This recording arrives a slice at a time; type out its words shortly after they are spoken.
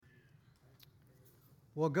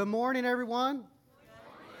Well, good morning, everyone.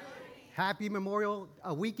 Happy Memorial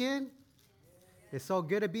Weekend. It's so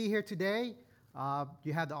good to be here today.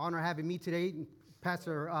 You have the honor of having me today.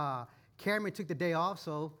 Pastor Cameron took the day off,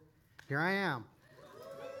 so here I am.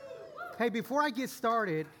 Hey, before I get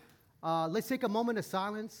started, let's take a moment of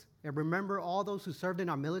silence and remember all those who served in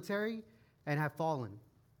our military and have fallen.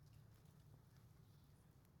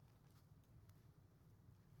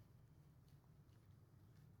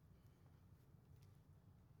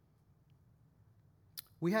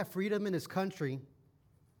 We have freedom in this country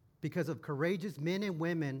because of courageous men and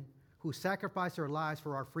women who sacrificed their lives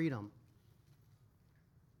for our freedom.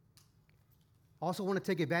 Also want to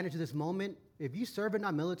take advantage of this moment. If you serve in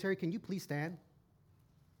our military, can you please stand?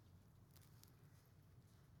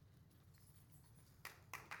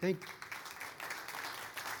 Thank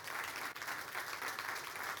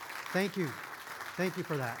you. Thank you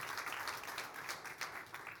for that.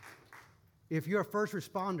 If you're a first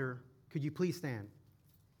responder, could you please stand?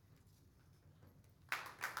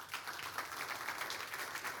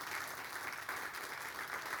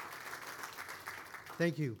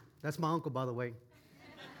 Thank you. That's my uncle, by the way.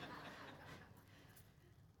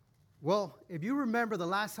 Well, if you remember the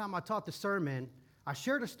last time I taught the sermon, I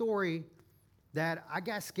shared a story that I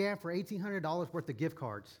got scammed for $1,800 worth of gift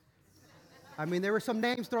cards. I mean, there were some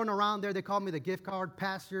names thrown around there. They called me the gift card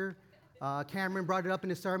pastor. Cameron brought it up in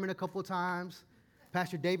his sermon a couple of times.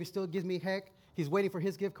 Pastor David still gives me heck. He's waiting for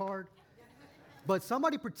his gift card. But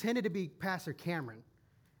somebody pretended to be Pastor Cameron,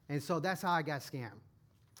 and so that's how I got scammed.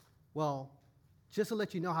 Well, just to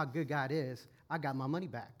let you know how good God is, I got my money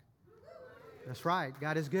back. That's right.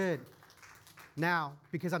 God is good. Now,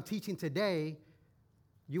 because I'm teaching today,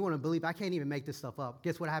 you want to believe I can't even make this stuff up.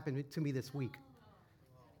 Guess what happened to me this week?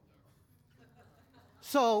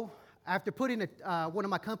 So, after putting one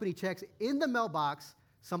of my company checks in the mailbox,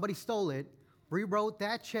 somebody stole it, rewrote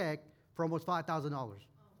that check for almost $5,000.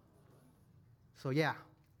 So, yeah,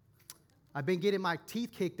 I've been getting my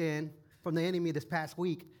teeth kicked in from the enemy this past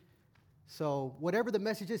week. So whatever the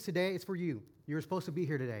message is today, it's for you. You're supposed to be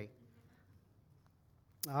here today.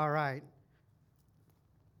 All right.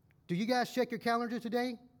 Do you guys check your calendar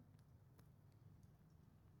today?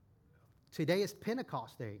 Today is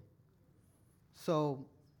Pentecost Day. So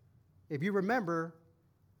if you remember,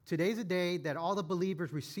 today's a day that all the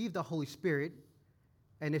believers receive the Holy Spirit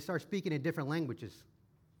and they start speaking in different languages.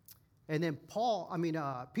 And then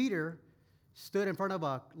Peter stood in front of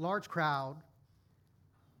a large crowd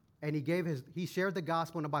and he shared the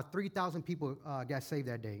gospel, and about 3,000 people got saved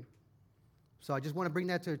that day. So I just want to bring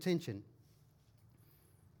that to attention.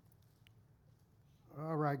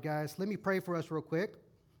 All right, guys, let me pray for us real quick.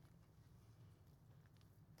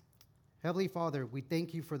 Heavenly Father, we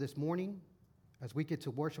thank you for this morning as we get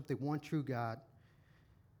to worship the one true God,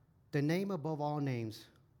 the name above all names.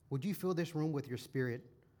 Would you fill this room with your spirit,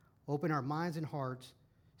 open our minds and hearts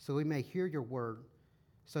so we may hear your word,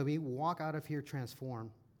 so we walk out of here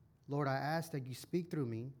transformed. Lord, I ask that you speak through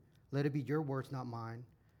me. Let it be your words, not mine.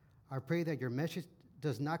 I pray that your message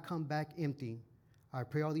does not come back empty. I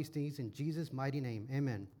pray all these things in Jesus' mighty name.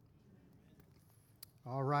 Amen.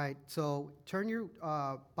 All right, so turn your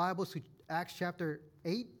Bibles to Acts chapter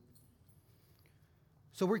 8.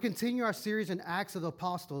 So we're continuing our series in Acts of the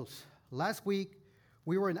Apostles. Last week,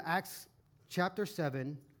 we were in Acts chapter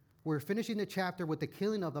 7. We're finishing the chapter with the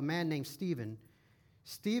killing of a man named Stephen.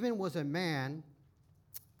 Stephen was a man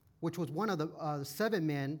which was one of the 7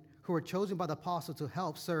 men who were chosen by the apostles to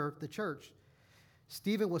help serve the church.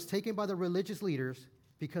 Stephen was taken by the religious leaders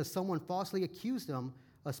because someone falsely accused him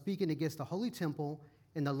of speaking against the Holy Temple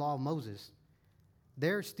and the law of Moses.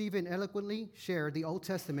 There, Stephen eloquently shared the Old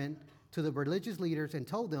Testament to the religious leaders and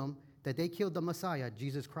told them that they killed the Messiah,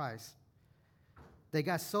 Jesus Christ. They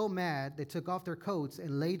got so mad, they took off their coats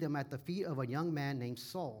and laid them at the feet of a young man named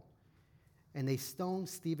Saul, and they stoned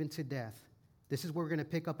Stephen to death. This is where we're going to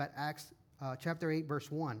pick up at Acts chapter 8, verse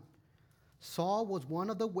 1. Saul was one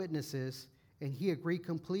of the witnesses, and he agreed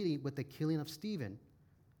completely with the killing of Stephen.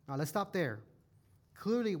 Now, let's stop there.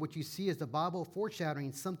 Clearly, what you see is the Bible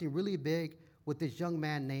foreshadowing something really big with this young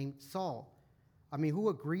man named Saul. I mean, who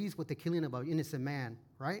agrees with the killing of an innocent man,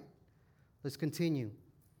 right? Let's continue.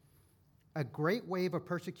 A great wave of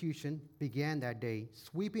persecution began that day,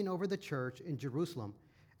 sweeping over the church in Jerusalem.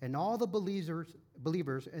 And all the believers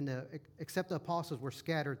except the apostles were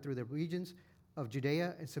scattered through the regions of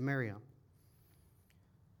Judea and Samaria.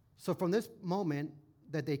 So from this moment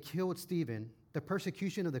that they killed Stephen, the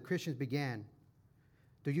persecution of the Christians began.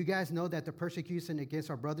 Do you guys know that the persecution against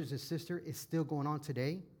our brothers and sisters is still going on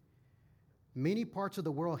today? Many parts of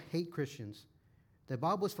the world hate Christians. The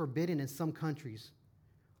Bible is forbidden in some countries.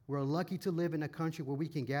 We're lucky to live in a country where we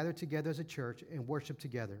can gather together as a church and worship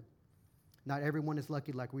together. Not everyone is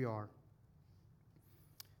lucky like we are.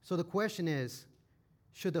 So the question is,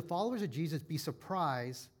 should the followers of Jesus be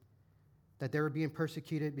surprised that they were being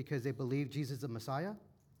persecuted because they believed Jesus is the Messiah?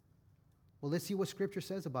 Well, let's see what Scripture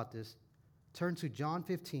says about this. Turn to John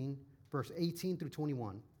 15, verse 18 through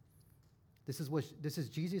 21. This is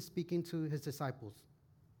Jesus speaking to his disciples.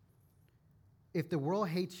 If the world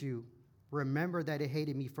hates you, remember that it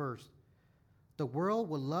hated me first. The world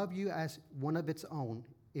will love you as one of its own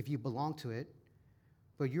if you belong to it,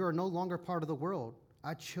 but you are no longer part of the world.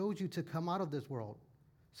 I chose you to come out of this world,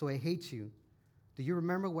 so it hates you. Do you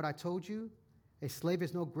remember what I told you? A slave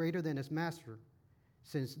is no greater than his master.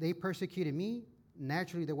 Since they persecuted me,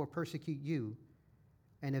 naturally they will persecute you.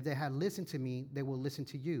 And if they had listened to me, they will listen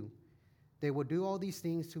to you. They will do all these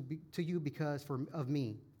things to you because of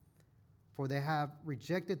me, for they have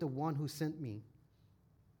rejected the one who sent me.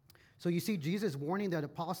 So you see Jesus warning the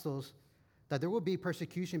apostles that there will be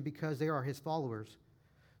persecution because they are his followers.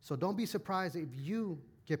 So don't be surprised if you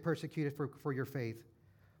get persecuted for your faith.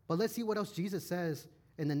 But let's see what else Jesus says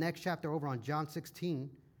in the next chapter over on John 16,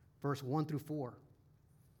 verse 1 through 4.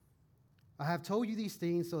 I have told you these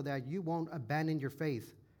things so that you won't abandon your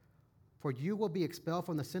faith, for you will be expelled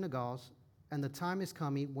from the synagogues, and the time is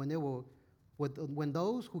coming when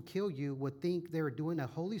those who kill you would think they are doing a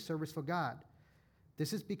holy service for God.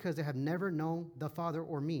 This is because they have never known the Father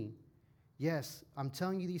or me. Yes, I'm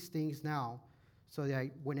telling you these things now, so that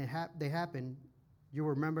when they happen, you'll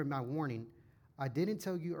remember my warning. I didn't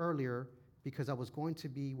tell you earlier because I was going to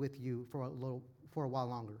be with you for a while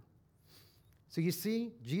longer. So you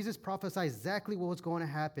see, Jesus prophesied exactly what was going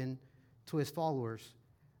to happen to his followers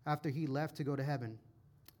after he left to go to heaven.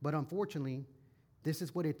 But unfortunately, this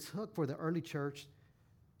is what it took for the early church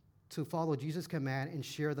to follow Jesus' command and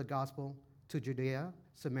share the gospel to Judea,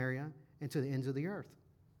 Samaria, and to the ends of the earth.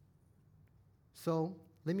 So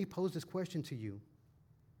let me pose this question to you.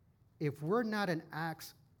 If we're not an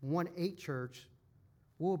Acts 1:8 church,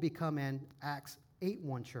 we'll become an Acts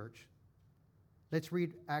 8:1 church. Let's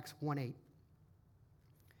read Acts 1:8.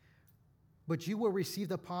 But you will receive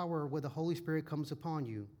the power when the Holy Spirit comes upon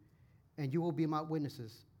you, and you will be my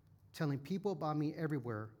witnesses, telling people about me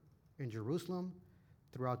everywhere, in Jerusalem,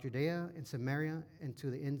 throughout Judea and Samaria, and to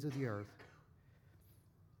the ends of the earth.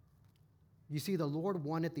 You see, the Lord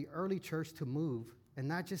wanted the early church to move and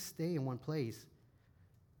not just stay in one place.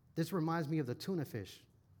 This reminds me of the tuna fish.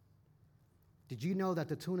 Did you know that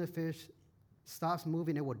the tuna fish stops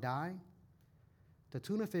moving, it will die? The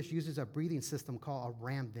tuna fish uses a breathing system called a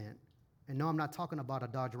ram vent. And no, I'm not talking about a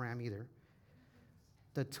Dodge Ram either.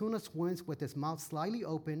 The tuna swims with its mouth slightly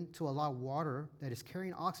open to allow water that is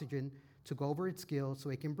carrying oxygen to go over its gills so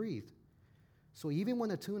it can breathe. So even when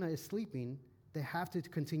the tuna is sleeping, they have to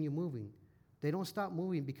continue moving. They don't stop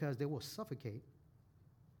moving because they will suffocate.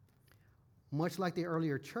 Much like the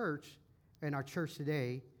earlier church and our church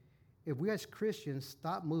today, if we as Christians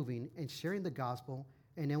stop moving and sharing the gospel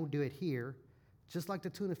and don't do it here, just like the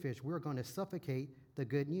tuna fish, we're going to suffocate the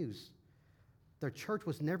good news. The church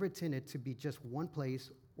was never intended to be just one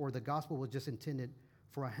place, or the gospel was just intended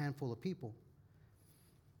for a handful of people.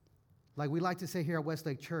 Like we like to say here at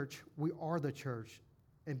Westlake Church, we are the church.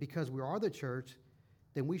 And because we are the church,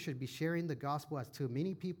 then we should be sharing the gospel as to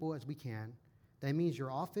many people as we can. That means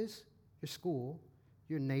your office, your school,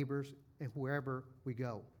 your neighbors, and wherever we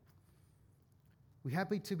go. We're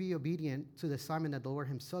happy to be obedient to the assignment that the Lord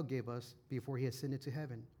himself gave us before he ascended to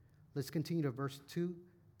heaven. Let's continue to verse 2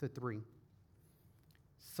 to 3.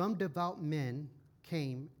 Some devout men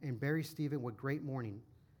came and buried Stephen with great mourning,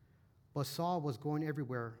 but Saul was going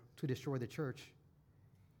everywhere to destroy the church.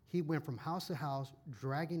 He went from house to house,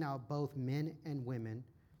 dragging out both men and women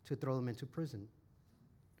to throw them into prison.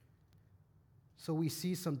 So we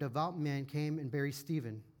see some devout men came and buried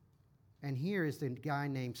Stephen. And here is the guy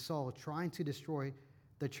named Saul trying to destroy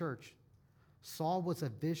the church. Saul was a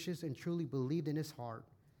vicious and truly believed in his heart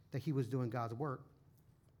that he was doing God's work.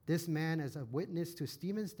 This man, as a witness to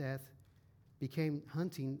Stephen's death, became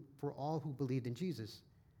hunting for all who believed in Jesus.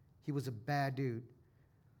 He was a bad dude,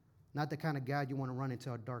 not the kind of guy you want to run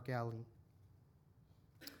into a dark alley.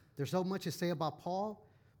 There's so much to say about Paul,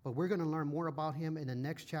 but we're going to learn more about him in the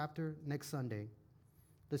next chapter, next Sunday.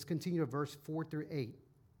 Let's continue to verse 4 through 8.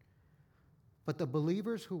 But the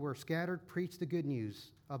believers who were scattered preached the good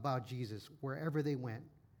news about Jesus wherever they went.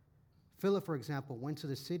 Philip, for example, went to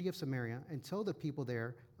the city of Samaria and told the people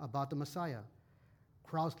there about the Messiah.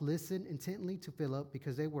 Crowds listened intently to Philip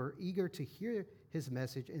because they were eager to hear his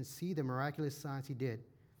message and see the miraculous signs he did.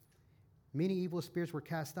 Many evil spirits were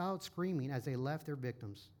cast out, screaming as they left their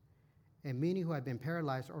victims. and many who had been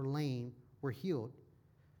paralyzed or lame were healed.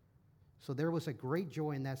 So there was a great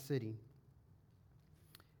joy in that city.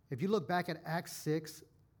 If you look back at Acts 6,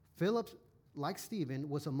 Philip, like Stephen,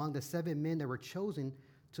 was among the 7 men that were chosen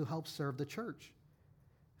to help serve the church.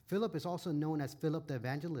 Philip is also known as Philip the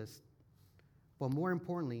Evangelist. But more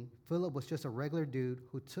importantly, Philip was just a regular dude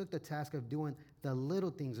who took the task of doing the little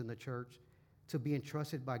things in the church to be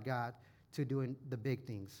entrusted by God to doing the big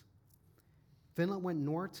things. Philip went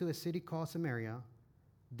north to a city called Samaria.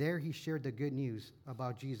 There he shared the good news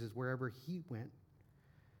about Jesus wherever he went.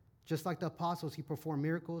 Just like the apostles, he performed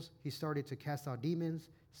miracles. He started to cast out demons,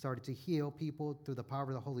 started to heal people through the power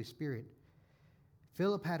of the Holy Spirit.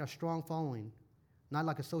 Philip had a strong following, not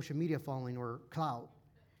like a social media following or clout.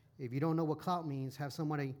 If you don't know what clout means, have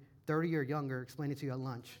somebody 30 or younger explain it to you at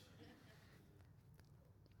lunch.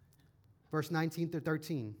 Verse 19 through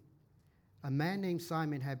 13. A man named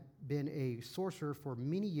Simon had been a sorcerer for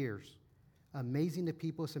many years, amazing the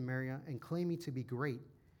people of Samaria and claiming to be great.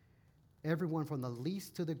 Everyone from the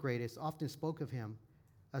least to the greatest often spoke of him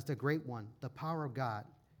as the great one, the power of God.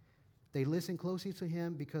 They listened closely to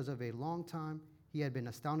him because of a long time he had been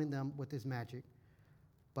astounding them with his magic.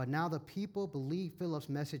 But now the people believed Philip's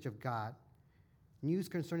message of God, news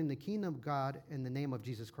concerning the kingdom of God in the name of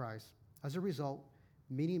Jesus Christ. As a result,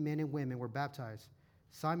 many men and women were baptized.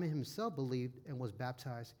 Simon himself believed and was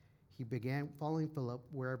baptized. He began following Philip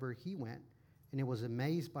wherever he went, and he was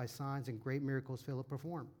amazed by signs and great miracles Philip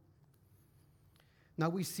performed. Now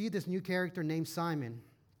we see this new character named Simon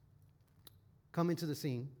come into the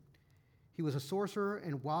scene. He was a sorcerer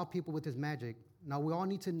and wowed people with his magic. Now we all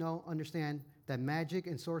need to understand that magic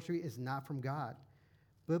and sorcery is not from God.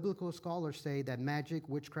 Biblical scholars say that magic,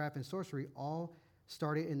 witchcraft, and sorcery all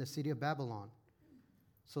started in the city of Babylon.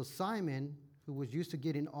 So Simon, who was used to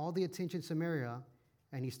getting all the attention in Samaria,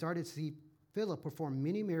 and he started to see Philip perform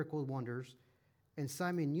many miracle wonders, and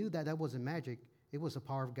Simon knew that that wasn't magic, it was the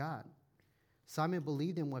power of God. Simon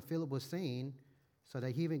believed in what Philip was saying, so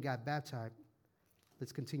that he even got baptized.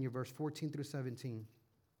 Let's continue, verse 14 through 17.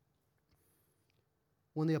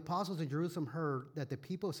 When the apostles in Jerusalem heard that the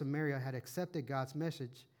people of Samaria had accepted God's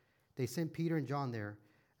message, they sent Peter and John there.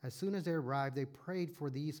 As soon as they arrived, they prayed for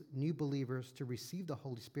these new believers to receive the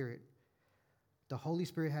Holy Spirit. The Holy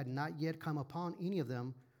Spirit had not yet come upon any of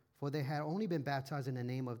them, for they had only been baptized in the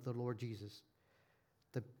name of the Lord Jesus.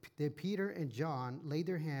 Then Peter and John laid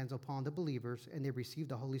their hands upon the believers, and they received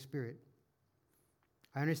the Holy Spirit.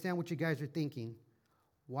 I understand what you guys are thinking.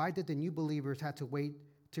 Why did the new believers have to wait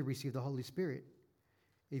to receive the Holy Spirit?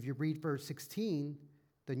 If you read verse 16,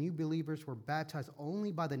 the new believers were baptized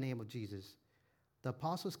only by the name of Jesus. The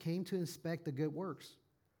apostles came to inspect the good works.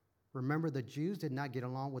 Remember, the Jews did not get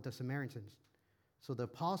along with the Samaritans. So the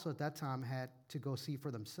apostles at that time had to go see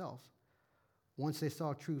for themselves. Once they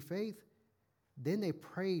saw true faith, then they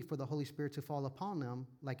prayed for the Holy Spirit to fall upon them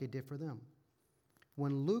like it did for them.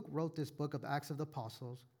 When Luke wrote this book of Acts of the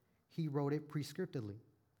Apostles, he wrote it prescriptively.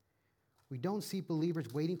 We don't see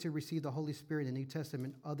believers waiting to receive the Holy Spirit in the New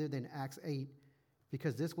Testament other than Acts 8,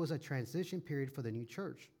 because this was a transition period for the new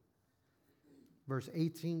church. Verse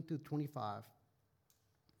 18 through 25.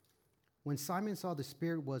 When Simon saw the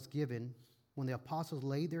Spirit was given, when the apostles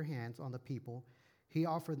laid their hands on the people, he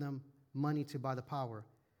offered them money to buy the power.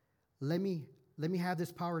 Let me have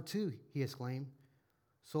this power too, he exclaimed.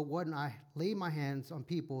 So when I lay my hands on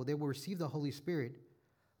people, they will receive the Holy Spirit.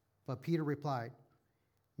 But Peter replied,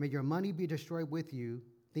 may your money be destroyed with you,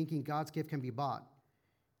 thinking God's gift can be bought.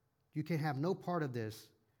 You can have no part of this,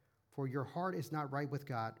 for your heart is not right with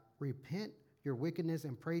God. Repent your wickedness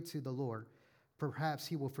and pray to the Lord. Perhaps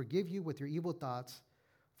he will forgive you with your evil thoughts,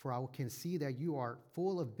 for I can see that you are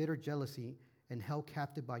full of bitter jealousy and held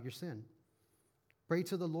captive by your sin. Pray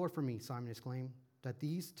to the Lord for me, Simon exclaimed, that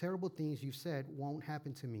these terrible things you've said won't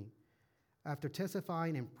happen to me. After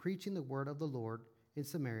testifying and preaching the word of the Lord in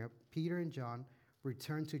Samaria, Peter and John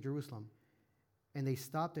returned to Jerusalem, and they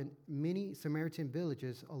stopped in many Samaritan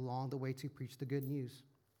villages along the way to preach the good news.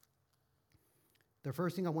 The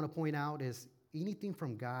first thing I want to point out is anything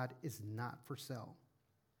from God is not for sale.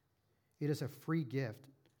 It is a free gift.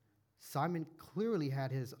 Simon clearly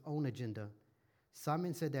had his own agenda.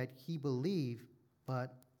 Simon said that he believed,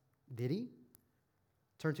 but did he?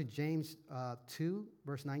 Turn to James 2,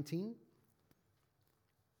 verse 19.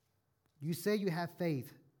 You say you have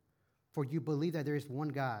faith, for you believe that there is one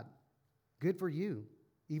God. Good for you.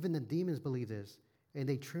 Even the demons believe this, and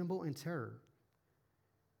they tremble in terror.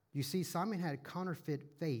 You see, Simon had counterfeit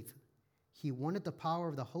faith. He wanted the power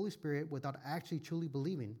of the Holy Spirit without actually truly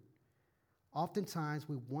believing. Oftentimes,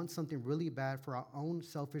 we want something really bad for our own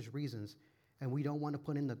selfish reasons, and we don't want to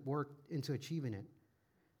put in the work into achieving it.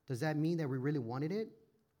 Does that mean that we really wanted it?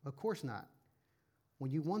 Of course not.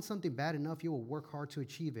 When you want something bad enough, you will work hard to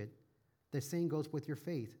achieve it. The same goes with your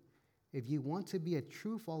faith. If you want to be a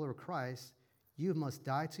true follower of Christ, you must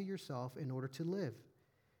die to yourself in order to live.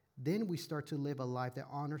 Then we start to live a life that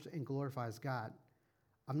honors and glorifies God.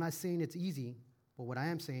 I'm not saying it's easy, but what I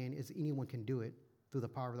am saying is anyone can do it through the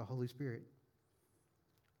power of the Holy Spirit.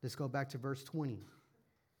 Let's go back to verse 20.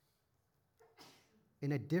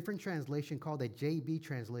 In a different translation called the JB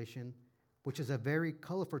translation, which is a very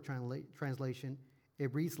colorful translation,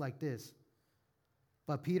 it reads like this.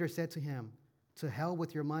 But Peter said to him, to hell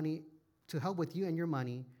with your money, to hell with you and your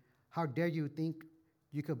money. How dare you think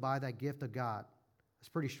you could buy that gift of God? That's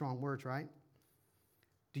pretty strong words, right?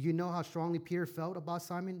 Do you know how strongly Peter felt about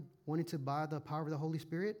Simon wanting to buy the power of the Holy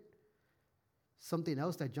Spirit? Something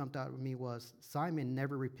else that jumped out at me was Simon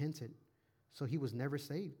never repented, so he was never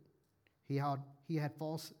saved. He had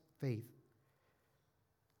false faith.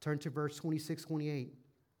 Turn to verse 26, 28.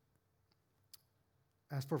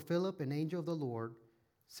 As for Philip, an angel of the Lord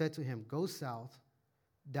said to him, go south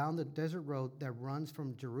down the desert road that runs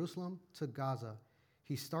from Jerusalem to Gaza.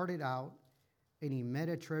 He started out and he met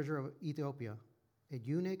a treasure of Ethiopia, a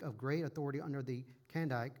eunuch of great authority under the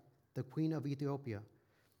Candace, the queen of Ethiopia.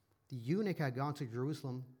 The eunuch had gone to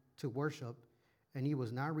Jerusalem to worship, and he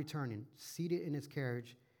was now returning. Seated in his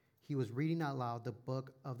carriage, he was reading out loud the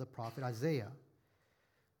book of the prophet Isaiah.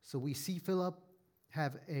 So we see Philip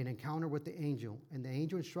have an encounter with the angel, and the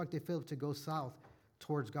angel instructed Philip to go south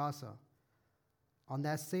towards Gaza. On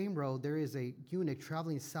that same road, there is a eunuch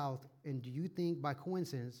traveling south, and do you think by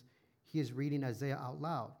coincidence he is reading Isaiah out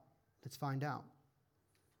loud? Let's find out.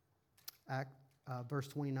 Verse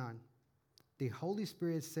 29. The Holy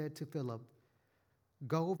Spirit said to Philip,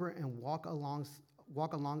 go over and walk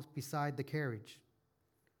along beside the carriage.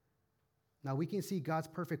 Now we can see God's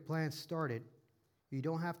perfect plan started. You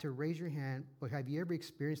don't have to raise your hand, but have you ever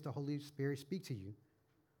experienced the Holy Spirit speak to you?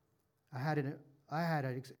 I had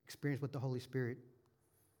an experience with the Holy Spirit.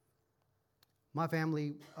 My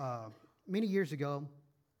family, many years ago,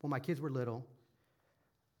 when my kids were little,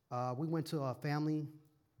 we went to a family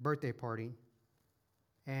birthday party,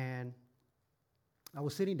 and I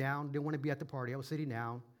was sitting down, didn't want to be at the party. I was sitting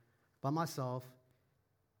down by myself,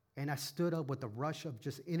 and I stood up with a rush of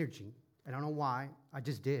just energy. I don't know why, I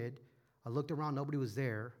just did. I looked around, nobody was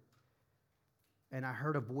there, and I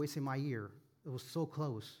heard a voice in my ear. It was so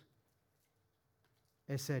close.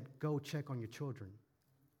 It said, go check on your children.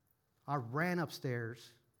 I ran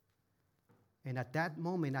upstairs, and at that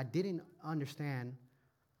moment, I didn't understand,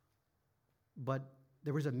 but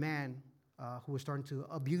there was a man who was starting to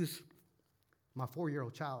abuse my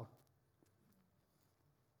 4-year-old child.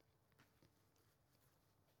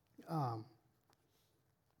 I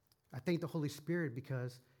thank the Holy Spirit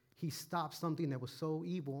because he stopped something that was so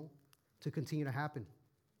evil to continue to happen.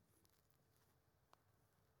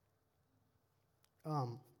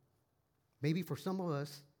 Maybe for some of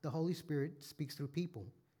us, the Holy Spirit speaks through people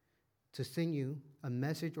to send you a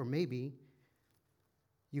message, or maybe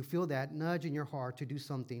you feel that nudge in your heart to do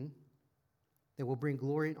something that will bring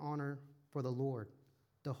glory and honor for the Lord.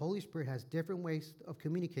 The Holy Spirit has different ways of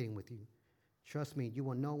communicating with you. Trust me, you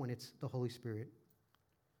will know when it's the Holy Spirit.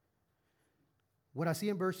 What I see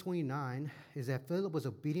in verse 29 is that Philip was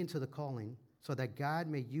obedient to the calling so that God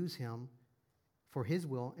may use him for his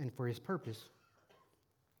will and for his purpose.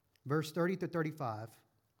 Verse 30 to 35.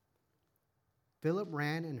 Philip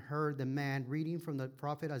ran and heard the man reading from the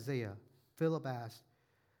prophet Isaiah. Philip asked,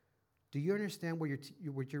 do you understand what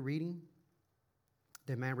you're reading?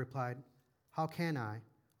 The man replied, how can I,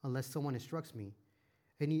 unless someone instructs me?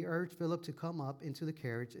 And he urged Philip to come up into the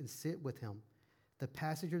carriage and sit with him. The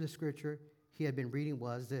passage of the scripture he had been reading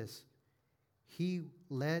was this: he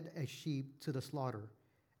led a sheep to the slaughter,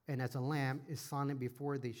 and as a lamb is silent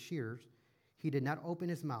before the shears, he did not open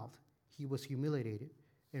his mouth. He was humiliated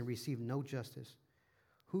and received no justice.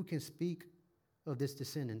 Who can speak of this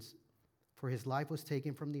descendants? For his life was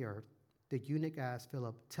taken from the earth. The eunuch asked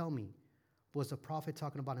Philip, tell me, was the prophet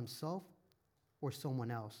talking about himself or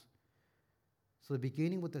someone else? So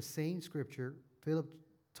beginning with the same scripture, Philip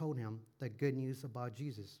told him the good news about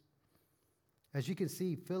Jesus. As you can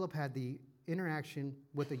see, Philip had the interaction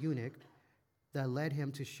with the eunuch that led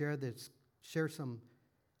him to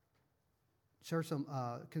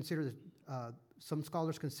some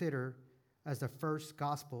scholars consider as the first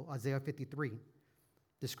gospel, Isaiah 53.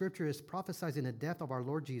 The scripture is prophesizing the death of our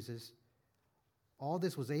Lord Jesus. All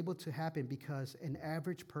this was able to happen because an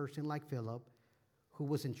average person like Philip, who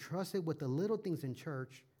was entrusted with the little things in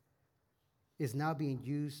church, is now being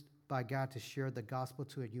used by God to share the gospel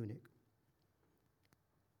to a eunuch.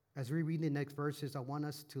 As we read the next verses, I want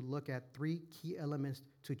us to look at three key elements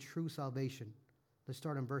to true salvation. Let's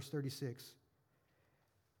start in verse 36.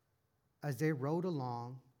 As they rode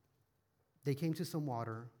along, they came to some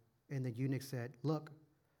water, and the eunuch said, "Look,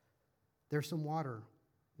 there's some water.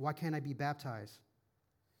 Why can't I be baptized?"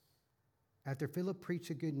 After Philip preached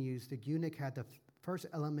the good news, the eunuch had the first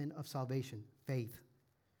element of salvation, faith.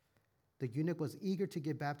 The eunuch was eager to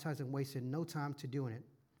get baptized and wasted no time to doing it.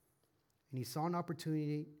 And he saw an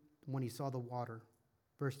opportunity when he saw the water.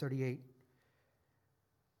 Verse 38.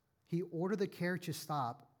 He ordered the carriage to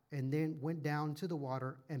stop and then went down to the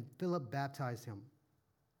water, and Philip baptized him.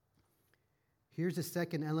 Here's the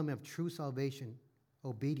second element of true salvation,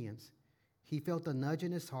 obedience. He felt a nudge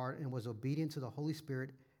in his heart and was obedient to the Holy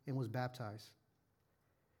Spirit and was baptized.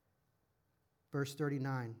 Verse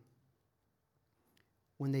 39.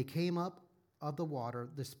 When they came up of the water,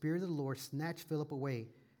 the Spirit of the Lord snatched Philip away.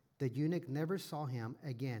 The eunuch never saw him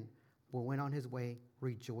again, but went on his way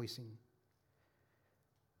rejoicing.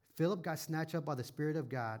 Philip got snatched up by the Spirit of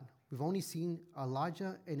God. We've only seen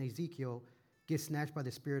Elijah and Ezekiel get snatched by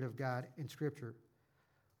the Spirit of God in Scripture.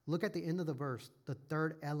 Look at the end of the verse. The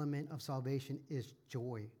third element of salvation is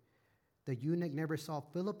joy. The eunuch never saw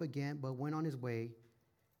Philip again, but went on his way.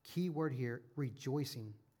 Key word here,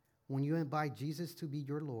 rejoicing. When you invite Jesus to be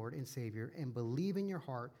your Lord and Savior and believe in your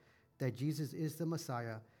heart that Jesus is the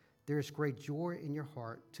Messiah, there is great joy in your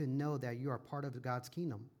heart to know that you are part of God's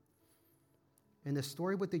kingdom. In the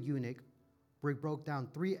story with the eunuch, we broke down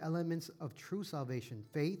three elements of true salvation: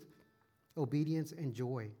 faith, obedience, and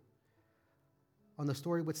joy. On the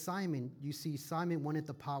story with Simon, you see Simon wanted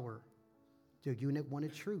the power. The eunuch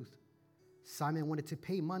wanted truth. Simon wanted to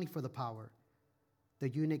pay money for the power. The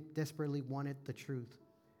eunuch desperately wanted the truth.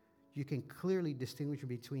 You can clearly distinguish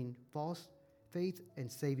between false faith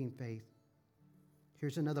and saving faith.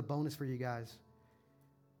 Here's another bonus for you guys.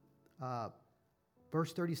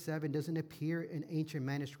 Verse 37 doesn't appear in ancient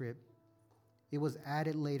manuscript. It was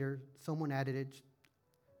added later. Someone added it,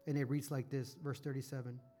 and it reads like this, verse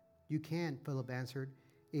 37. "You can," Philip answered,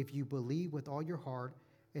 "if you believe with all your heart."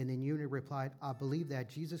 And then eunuch replied, "I believe that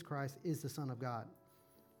Jesus Christ is the Son of God."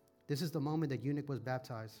 This is the moment that eunuch was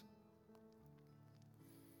baptized.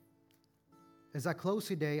 As I close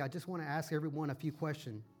today, I just want to ask everyone a few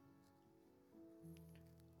questions.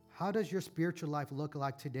 How does your spiritual life look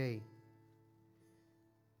like today?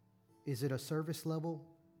 Is it a surface level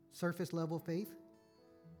faith?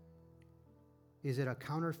 Is it a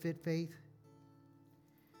counterfeit faith?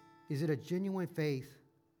 Is it a genuine faith,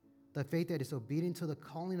 the faith that is obedient to the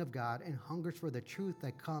calling of God and hungers for the truth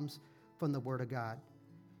that comes from the Word of God?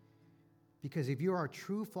 Because if you are a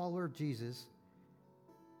true follower of Jesus,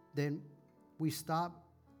 then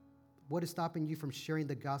what is stopping you from sharing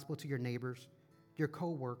the gospel to your neighbors, your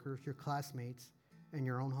co-workers, your classmates, and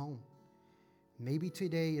your own home? Maybe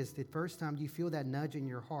today is the first time you feel that nudge in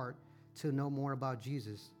your heart to know more about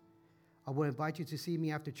Jesus. I would invite you to see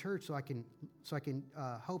me after church so I can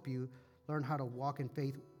help you learn how to walk in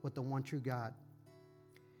faith with the one true God.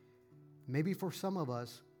 Maybe for some of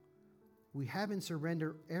us, we haven't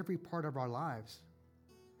surrendered every part of our lives.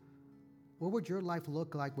 What would your life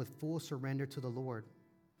look like with full surrender to the Lord?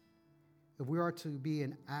 If we are to be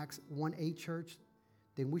an Acts 1:8 church,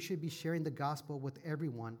 then we should be sharing the gospel with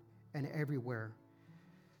everyone and everywhere.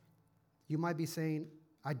 You might be saying,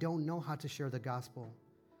 "I don't know how to share the gospel."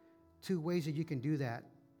 Two ways that you can do that.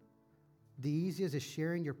 The easiest is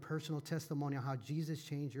sharing your personal testimony on how Jesus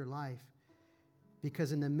changed your life.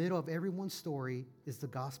 Because in the middle of everyone's story is the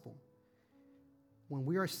gospel. When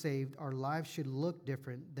we are saved, our lives should look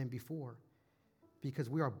different than before, because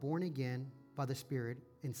we are born again by the Spirit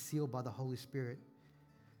and sealed by the Holy Spirit.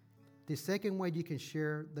 The second way you can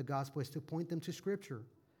share the gospel is to point them to Scripture.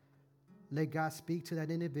 Let God speak to that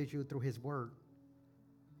individual through His Word.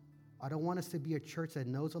 I don't want us to be a church that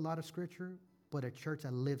knows a lot of Scripture, but a church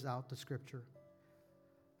that lives out the Scripture.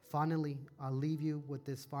 Finally, I'll leave you with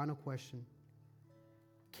this final question.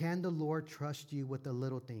 Can the Lord trust you with the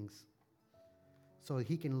little things so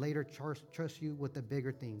He can later trust you with the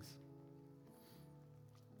bigger things?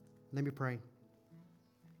 Let me pray.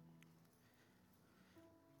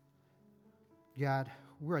 God,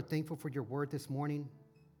 we are thankful for your word this morning.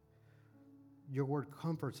 Your word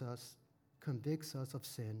comforts us, convicts us of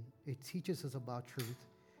sin. It teaches us about truth,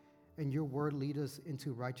 and your word leads us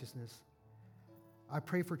into righteousness. I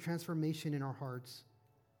pray for transformation in our hearts.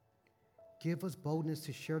 Give us boldness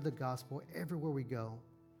to share the gospel everywhere we go.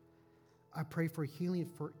 I pray for healing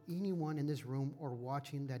for anyone in this room or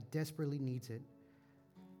watching that desperately needs it.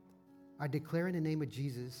 I declare in the name of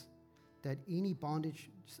Jesus that any bondage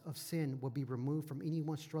of sin will be removed from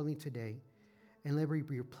anyone struggling today, and let it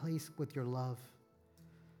be replaced with your love.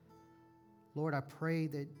 Lord, I pray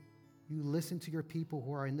that you listen to your people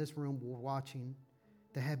who are in this room watching,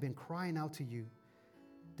 that have been crying out to you.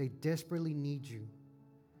 They desperately need you.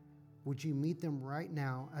 Would you meet them right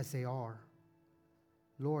now as they are?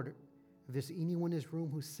 Lord, if there's anyone in this room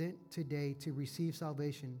who's sent today to receive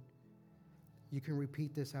salvation, you can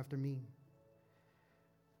repeat this after me.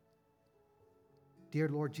 Dear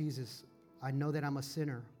Lord Jesus, I know that I'm a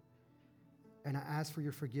sinner, and I ask for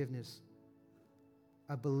your forgiveness.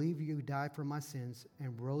 I believe you died for my sins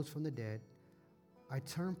and rose from the dead. I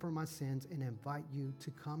turn from my sins and invite you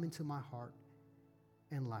to come into my heart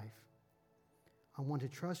and life. I want to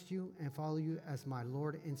trust you and follow you as my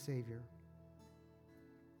Lord and Savior.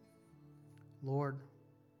 Lord,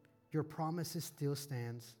 your promises still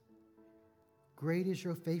stands. Great is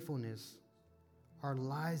your faithfulness. Our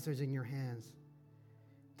lives are in your hands.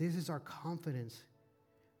 This is our confidence.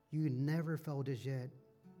 You never failed us yet.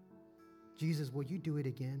 Jesus, will you do it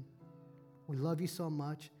again? We love you so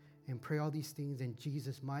much and pray all these things in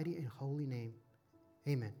Jesus' mighty and holy name.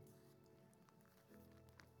 Amen.